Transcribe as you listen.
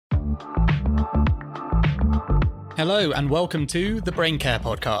Hello and welcome to the Brain Care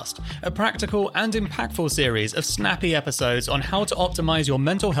Podcast, a practical and impactful series of snappy episodes on how to optimize your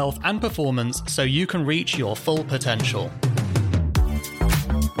mental health and performance so you can reach your full potential.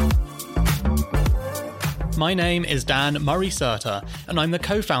 My name is Dan Murray-Serter, and I'm the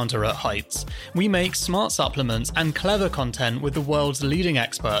co-founder at Heights. We make smart supplements and clever content with the world's leading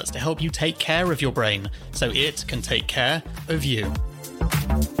experts to help you take care of your brain so it can take care of you.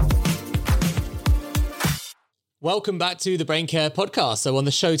 Welcome back to the Brain Care Podcast. So on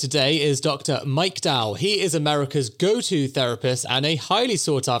the show today is Dr. Mike Dow. He is America's go-to therapist and a highly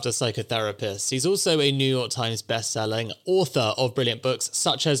sought-after psychotherapist. He's also a New York Times best-selling author of brilliant books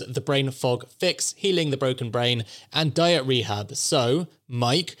such as The Brain Fog Fix, Healing the Broken Brain, and Diet Rehab. So,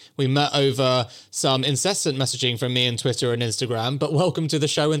 Mike, we met over some incessant messaging from me on Twitter and Instagram, but welcome to the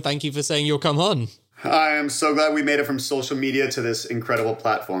show and thank you for saying you'll come on. I am so glad we made it from social media to this incredible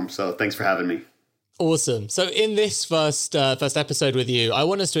platform. So thanks for having me. Awesome. So in this first episode with you, I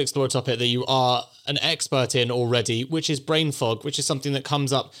want us to explore a topic that you are an expert in already, which is brain fog, which is something that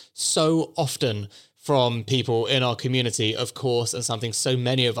comes up so often from people in our community, of course, and something so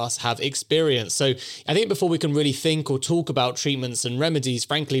many of us have experienced. So I think before we can really think or talk about treatments and remedies,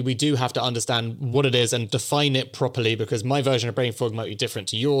 frankly, we do have to understand what it is and define it properly, because my version of brain fog might be different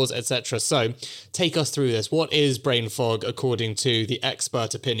to yours, etc. So take us through this. What is brain fog according to the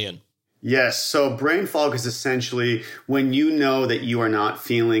expert opinion? Yes. So brain fog is essentially when you know that you are not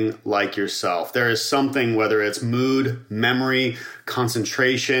feeling like yourself. There is something, whether it's mood, memory,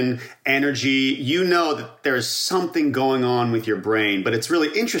 concentration, energy, you know that there is something going on with your brain. But it's really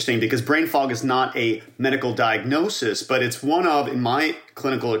interesting because brain fog is not a medical diagnosis, but it's one of, in my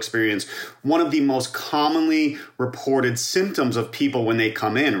clinical experience, one of the most commonly reported symptoms of people when they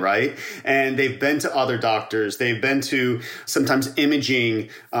come in, right? And they've been to other doctors, they've been to sometimes imaging,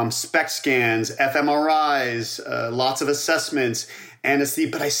 SPECT scans, fMRIs, lots of assessments, anesthesia,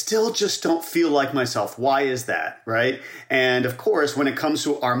 but I still just don't feel like myself. Why is that, right? And of course, when it comes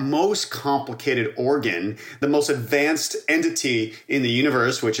to our most complicated organ, the most advanced entity in the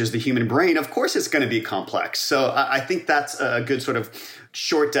universe, which is the human brain, of course it's going to be complex. So I think that's a good sort of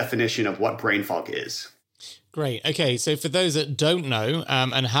short definition of what brain fog is. Great. Okay, so for those that don't know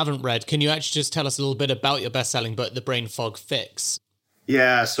and haven't read, can you actually just tell us a little bit about your best-selling book, The Brain Fog Fix?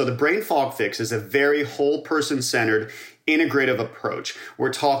 Yeah, so The Brain Fog Fix is a very whole person-centered integrative approach.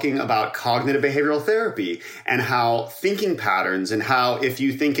 We're talking about cognitive behavioral therapy and how thinking patterns and how if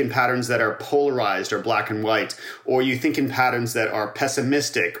you think in patterns that are polarized or black and white, or you think in patterns that are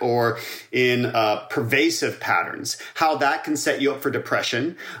pessimistic or in pervasive patterns, how that can set you up for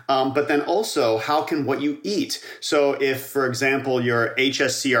depression. But then also how can what you eat. So if, for example, your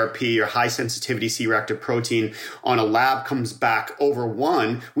HSCRP, your high sensitivity C-reactive protein on a lab comes back over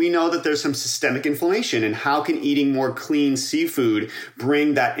 1, we know that there's some systemic inflammation, and how can eating more clean seafood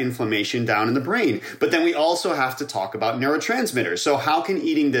bring that inflammation down in the brain. But then we also have to talk about neurotransmitters. So how can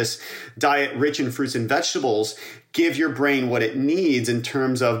eating this diet rich in fruits and vegetables give your brain what it needs in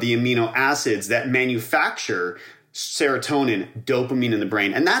terms of the amino acids that manufacture serotonin, dopamine in the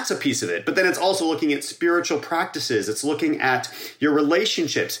brain? And that's a piece of it. But then it's also looking at spiritual practices. It's looking at your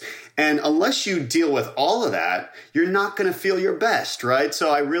relationships. And unless you deal with all of that, you're not going to feel your best, right?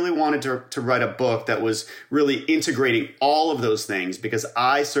 So I really wanted to write a book that was really integrating all of those things, because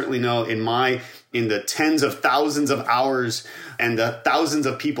I certainly know in the tens of thousands of hours and the thousands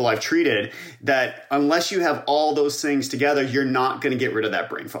of people I've treated, that unless you have all those things together, you're not going to get rid of that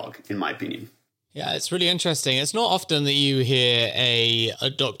brain fog, in my opinion. Yeah, it's really interesting. It's not often that you hear a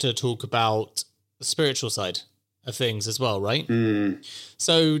doctor talk about the spiritual side of things as well, right?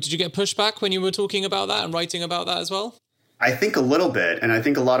 So did you get pushback when you were talking about that and writing about that as well? I think a little bit. And I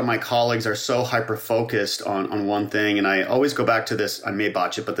think a lot of my colleagues are so hyper-focused on one thing. And I always go back to this, I may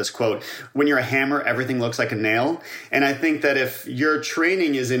botch it, but this quote, when you're a hammer, everything looks like a nail. And I think that if your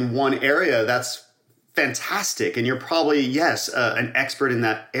training is in one area, that's fantastic. And you're probably, yes, an expert in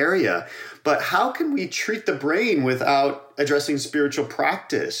that area. But how can we treat the brain without addressing spiritual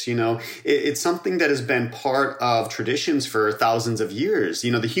practice? You know, it's something that has been part of traditions for thousands of years.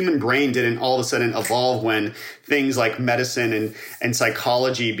 You know, the human brain didn't all of a sudden evolve when things like medicine and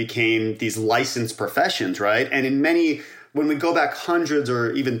psychology became these licensed professions, right? And in many when we go back hundreds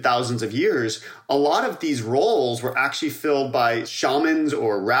or even thousands of years, a lot of these roles were actually filled by shamans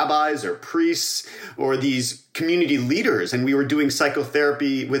or rabbis or priests or these community leaders. And we were doing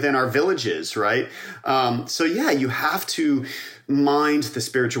psychotherapy within our villages, right? So yeah, you have to mind the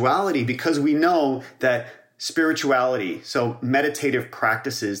spirituality, because we know that spirituality, so meditative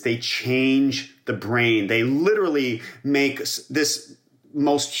practices, they change the brain. They literally make this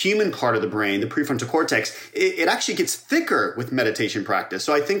most human part of the brain, the prefrontal cortex, it actually gets thicker with meditation practice.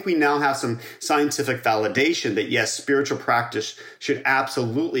 So I think we now have some scientific validation that yes, spiritual practice should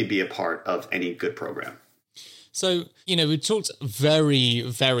absolutely be a part of any good program. So, we talked very,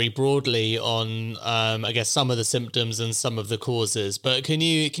 very broadly on, I guess, some of the symptoms and some of the causes. But can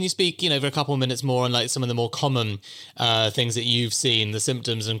you speak, for a couple of minutes more on like some of the more common things that you've seen, the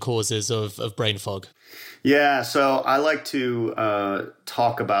symptoms and causes of brain fog? Yeah, so I like to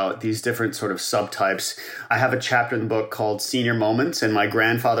talk about these different sort of subtypes. I have a chapter in the book called Senior Moments, and my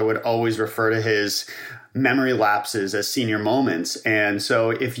grandfather would always refer to his memory lapses as senior moments. And so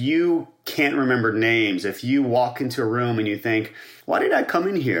if you can't remember names, if you walk into a room and you think, why did I come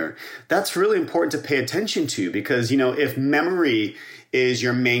in here? That's really important to pay attention to because, if memory is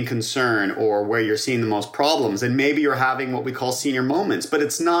your main concern or where you're seeing the most problems, then maybe you're having what we call senior moments, but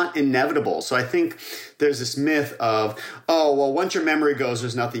it's not inevitable. So I think there's this myth of, once your memory goes,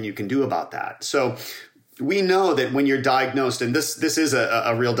 there's nothing you can do about that. So we know that when you're diagnosed, and this is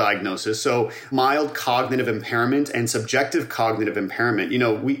a real diagnosis, so mild cognitive impairment and subjective cognitive impairment,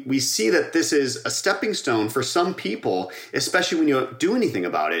 we see that this is a stepping stone for some people, especially when you don't do anything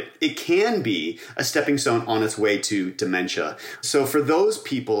about it. It can be a stepping stone on its way to dementia. So for those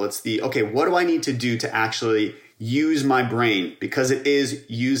people, it's what do I need to do to actually use my brain? Because it is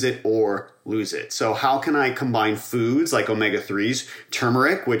use it or lose it. So how can I combine foods like omega-3s,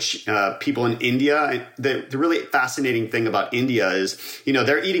 turmeric, which people in India, the really fascinating thing about India is,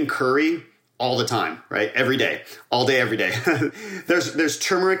 they're eating curry all the time, right? Every day, all day, every day. There's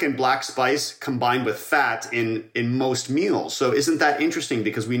turmeric and black spice combined with fat in most meals. So isn't that interesting?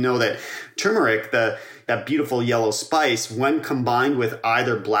 Because we know that turmeric, that beautiful yellow spice, when combined with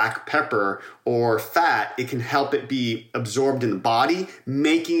either black pepper or fat, it can help it be absorbed in the body,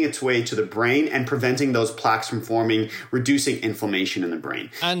 making its way to the brain and preventing those plaques from forming, reducing inflammation in the brain.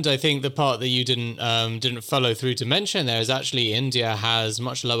 And I think the part that you didn't follow through to mention there is actually India has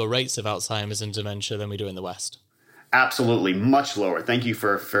much lower rates of Alzheimer's and dementia than we do in the West. Absolutely, much lower. Thank you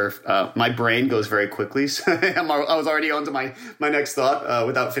for my brain goes very quickly. So I was already on to my next thought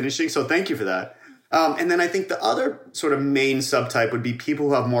without finishing. So thank you for that. And then I think the other sort of main subtype would be people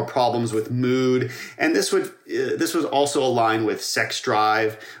who have more problems with mood. And this was also aligned with sex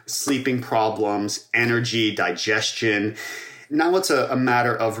drive, sleeping problems, energy, digestion. Now it's a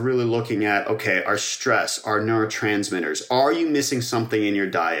matter of really looking at, our stress, our neurotransmitters. Are you missing something in your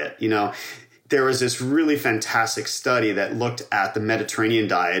diet? There was this really fantastic study that looked at the Mediterranean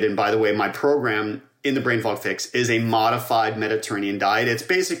diet. And by the way, my program in the Brain Fog Fix is a modified Mediterranean diet. It's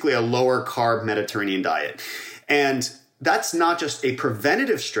basically a lower carb Mediterranean diet. And that's not just a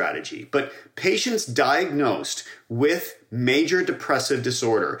preventative strategy, but patients diagnosed with major depressive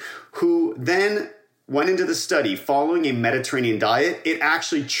disorder who then went into the study following a Mediterranean diet, it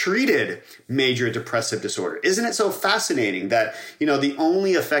actually treated major depressive disorder. Isn't it so fascinating that, the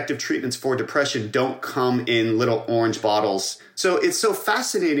only effective treatments for depression don't come in little orange bottles? So it's so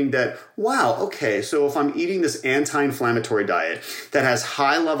fascinating that, so if I'm eating this anti-inflammatory diet that has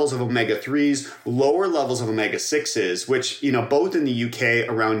high levels of omega-3s, lower levels of omega-6s, which, both in the UK,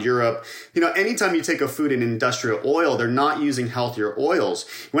 around Europe, anytime you take a food in industrial oil, they're not using healthier oils.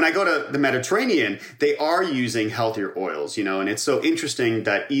 When I go to the Mediterranean, they are using healthier oils, and it's so interesting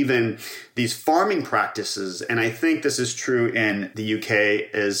that even these farming practices, and I think this is true in the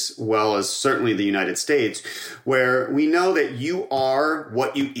UK as well as certainly the United States, where we know that you are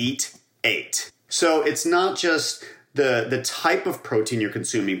what you eat. So it's not just the type of protein you're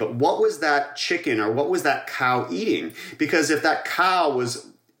consuming, but what was that chicken or what was that cow eating? Because if that cow was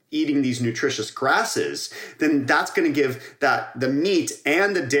eating these nutritious grasses, then that's going to give the meat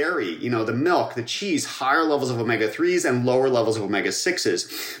and the dairy, the milk, the cheese, higher levels of omega-3s and lower levels of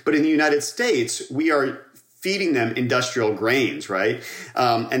omega-6s. But in the United States, we are feeding them industrial grains, right?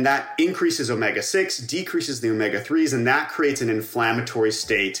 And that increases omega-6, decreases the omega-3s, and that creates an inflammatory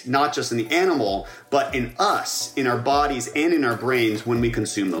state, not just in the animal, but in us, in our bodies, and in our brains when we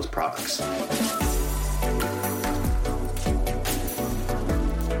consume those products.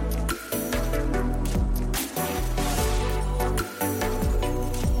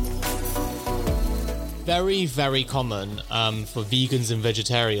 Very, very common for vegans and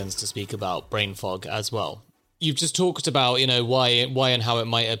vegetarians to speak about brain fog as well. You've just talked about, why and how it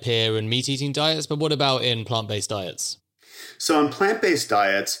might appear in meat-eating diets, but what about in plant-based diets? So in plant-based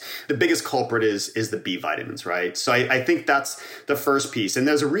diets, the biggest culprit is the B vitamins, right? So I think that's the first piece. And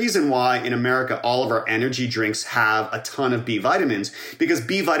there's a reason why in America, all of our energy drinks have a ton of B vitamins, because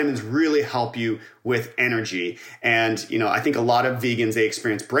B vitamins really help you with energy. And, I think a lot of vegans, they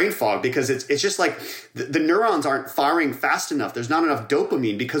experience brain fog because it's just like the neurons aren't firing fast enough. There's not enough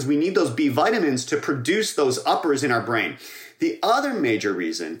dopamine because we need those B vitamins to produce those uppers in our brain. The other major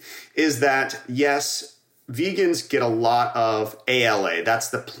reason is that, yes, vegans get a lot of ALA. That's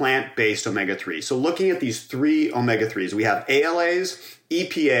the plant-based omega-3. So looking at these three omega-3s, we have ALAs,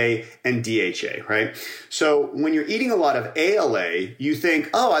 EPA, and DHA, right? So when you're eating a lot of ALA, you think,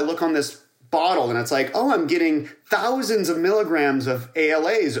 I look on this bottle and it's like, I'm getting thousands of milligrams of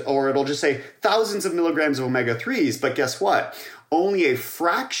ALAs, or it'll just say thousands of milligrams of omega-3s. But guess what? Only a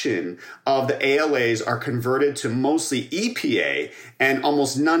fraction of the ALAs are converted to mostly EPA and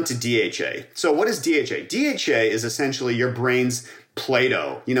almost none to DHA. So what is DHA? DHA is essentially your brain's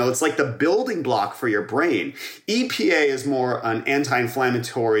Play-Doh. It's like the building block for your brain. EPA is more an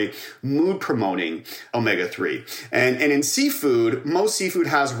anti-inflammatory, mood-promoting omega-3. And in seafood, most seafood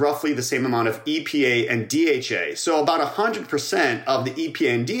has roughly the same amount of EPA and DHA. So about 100% of the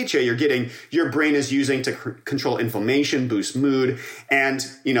EPA and DHA you're getting, your brain is using to control inflammation, boost mood, and,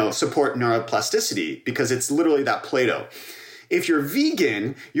 support neuroplasticity, because it's literally that Play-Doh. If you're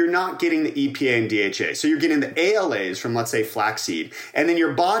vegan, you're not getting the EPA and DHA. So you're getting the ALAs from, let's say, flaxseed. And then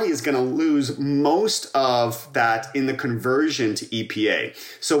your body is going to lose most of that in the conversion to EPA.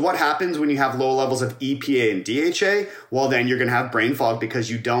 So what happens when you have low levels of EPA and DHA? Well, then you're going to have brain fog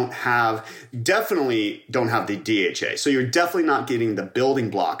because you definitely don't have the DHA. So you're definitely not getting the building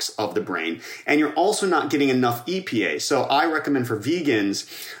blocks of the brain. And you're also not getting enough EPA. So I recommend for vegans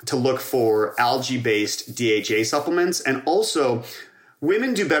to look for algae-based DHA supplements. And also,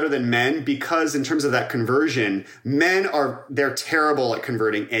 women do better than men because in terms of that conversion, they're terrible at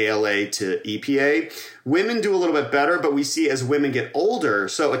converting ALA to EPA. Women do a little bit better, but we see as women get older,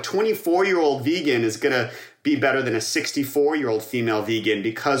 so a 24-year-old vegan is going to be better than a 64-year-old female vegan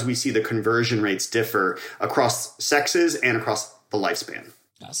because we see the conversion rates differ across sexes and across the lifespan.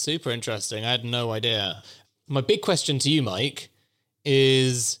 That's super interesting. I had no idea. My big question to you, Mike,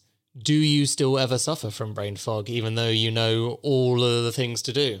 is, do you still ever suffer from brain fog, even though you know all of the things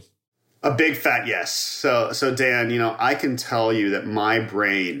to do? A big fat yes. So Dan, I can tell you that my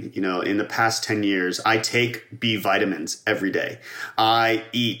brain, in the past 10 years, I take B vitamins every day. I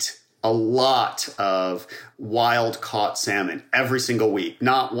eat a lot of wild caught salmon every single week,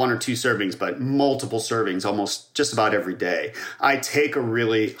 not one or two servings, but multiple servings almost just about every day. I take a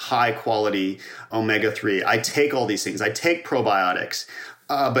really high quality omega-3. I take all these things. I take probiotics.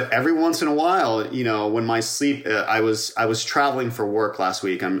 But every once in a while, when my sleep, I was traveling for work last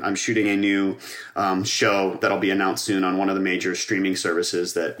week. I'm shooting a new show that'll be announced soon on one of the major streaming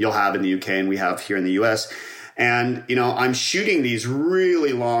services that you'll have in the UK and we have here in the US. And, I'm shooting these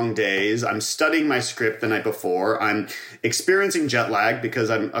really long days. I'm studying my script the night before. I'm experiencing jet lag because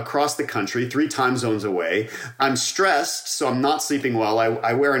I'm across the country, 3 time zones away. I'm stressed, so I'm not sleeping well.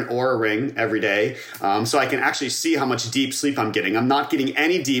 I wear an Oura ring every day, so I can actually see how much deep sleep I'm getting. I'm not getting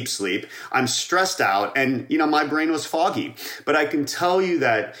any deep sleep. I'm stressed out, and, my brain was foggy. But I can tell you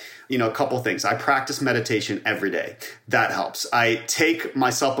that, a couple things. I practice meditation every day. That helps. I take my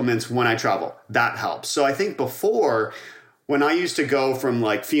supplements when I travel. That helps. So I think before, when I used to go from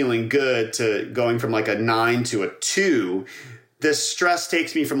feeling good to going from a 9 to a 2, this stress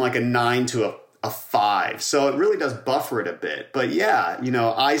takes me from a 9 to a 5. So it really does buffer it a bit. But yeah,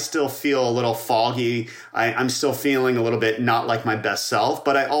 I still feel a little foggy. I'm still feeling a little bit not like my best self,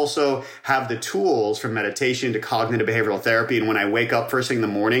 but I also have the tools from meditation to cognitive behavioral therapy. And when I wake up first thing in the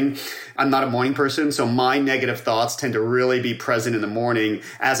morning, I'm not a morning person, so my negative thoughts tend to really be present in the morning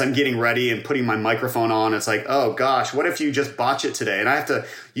as I'm getting ready and putting my microphone on. It's like, oh gosh, what if you just botch it today? And I have to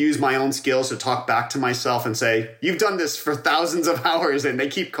use my own skills to talk back to myself and say, you've done this for thousands of hours and they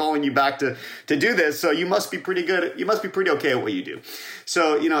keep calling you back to do this, so you must be pretty good. You must be pretty okay at what you do.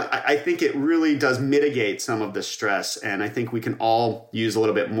 So, I think it really does mitigate some of the stress, and I think we can all use a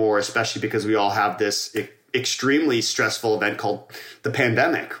little bit more, especially because we all have this extremely stressful event called the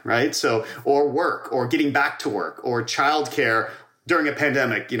pandemic, right? So, or work, or getting back to work, or childcare during a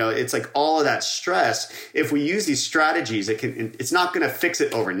pandemic. It's all of that stress. If we use these strategies, it's not going to fix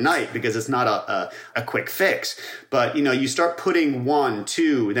it overnight because it's not a quick fix. But, you start putting 1,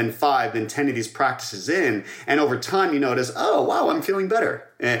 2, then 5, then 10 of these practices in, and over time you notice, oh, wow, I'm feeling better.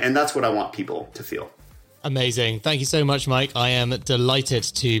 And that's what I want people to feel. Amazing. Thank you so much, Mike. I am delighted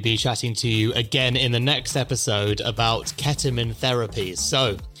to be chatting to you again in the next episode about ketamine therapy.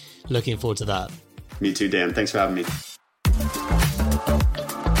 So, looking forward to that. Me too, Dan. Thanks for having me.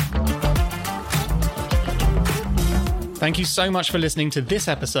 Thank you so much for listening to this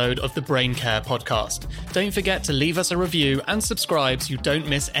episode of the Brain Care Podcast. Don't forget to leave us a review and subscribe so you don't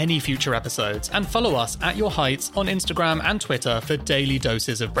miss any future episodes, and follow us at Your Heights on Instagram and Twitter for daily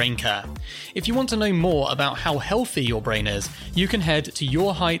doses of brain care. If you want to know more about how healthy your brain is, you can head to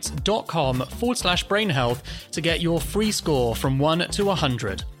yourheights.com/brain health to get your free score from 1 to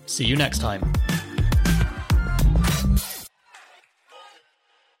 100. See you next time.